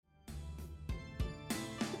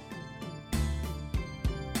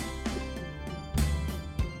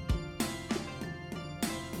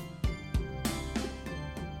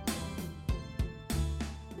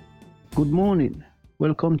Good morning.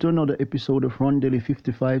 Welcome to another episode of Ron Daily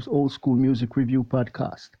 55's Old School Music Review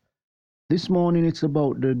Podcast. This morning it's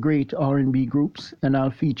about the great R&B groups, and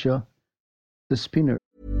I'll feature the Spinners.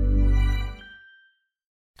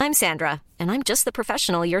 I'm Sandra, and I'm just the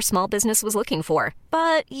professional your small business was looking for.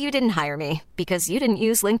 But you didn't hire me because you didn't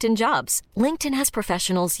use LinkedIn Jobs. LinkedIn has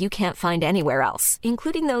professionals you can't find anywhere else,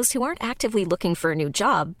 including those who aren't actively looking for a new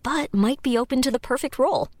job, but might be open to the perfect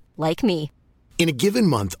role, like me. In a given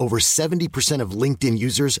month, over 70% of LinkedIn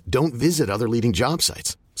users don't visit other leading job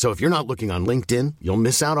sites. So if you're not looking on LinkedIn, you'll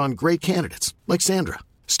miss out on great candidates like Sandra.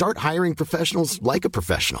 Start hiring professionals like a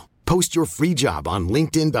professional. Post your free job on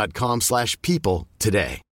linkedin.com/people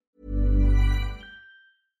today.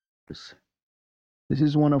 This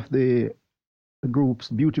is one of the groups,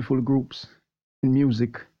 beautiful groups in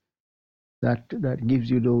music that gives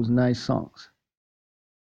you those nice songs.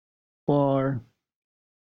 For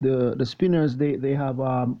the Spinners, they have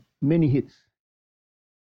many hits.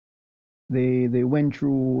 They went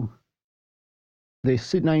through the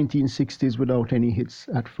 1960s without any hits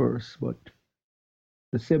at first, but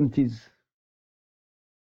the 70s,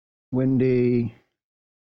 when they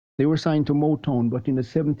were signed to Motown, but in the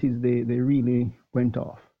 70s they really went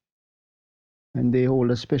off, and they hold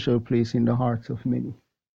a special place in the hearts of many.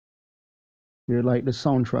 They're like the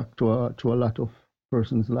soundtrack to a lot of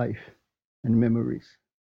person's life and memories.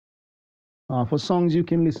 For songs you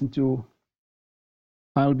can listen to,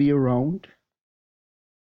 I'll Be Around,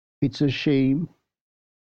 It's a Shame,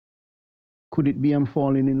 Could It Be I'm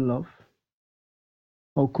Falling in Love,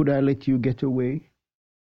 How Could I Let You Get Away,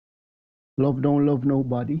 Love Don't Love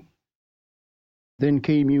Nobody. Then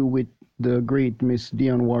came you with the great Miss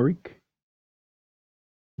Dionne Warwick,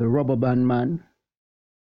 The Rubber Band Man,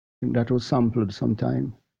 that was sampled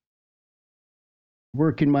sometime.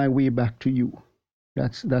 Working My Way Back to You.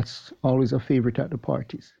 That's always a favorite at the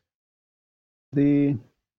parties.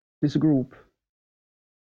 This group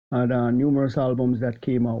had numerous albums that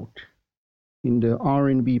came out in the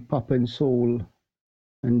R&B, pop and soul,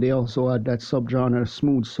 and they also had that subgenre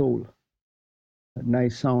smooth soul. That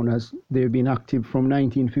nice sound, as they've been active from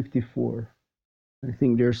 1954. I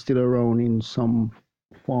think they're still around in some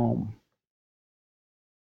form.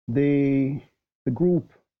 The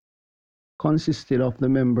group consisted of the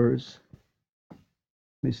members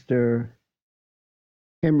Mr.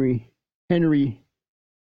 Henry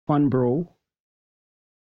Van Brugh,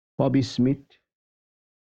 Bobby Smith,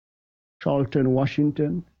 Charlton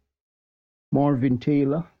Washington, Marvin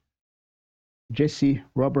Taylor, Jesse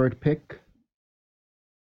Robert Peck,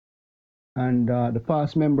 and the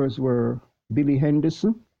past members were Billy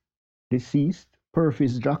Henderson, deceased,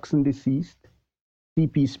 Purvis Jackson, deceased,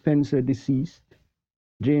 C.P. Spencer, deceased,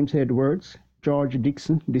 James Edwards, George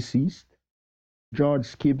Dixon, deceased, George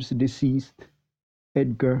Skibbs, deceased,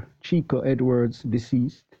 Edgar Chico Edwards,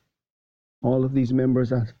 deceased. All of these members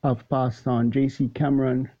have passed on. J.C.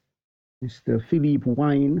 Cameron, Mr. Philippe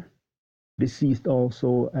Wine, deceased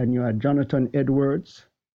also, and you had Jonathan Edwards,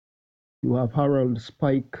 you have Harold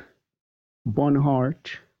Spike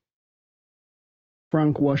Bonhart,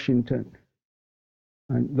 Frank Washington,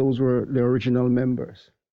 and those were the original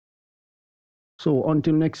members. So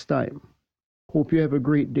until next time, hope you have a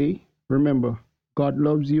great day. Remember, God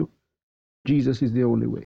loves you. Jesus is the only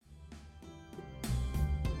way.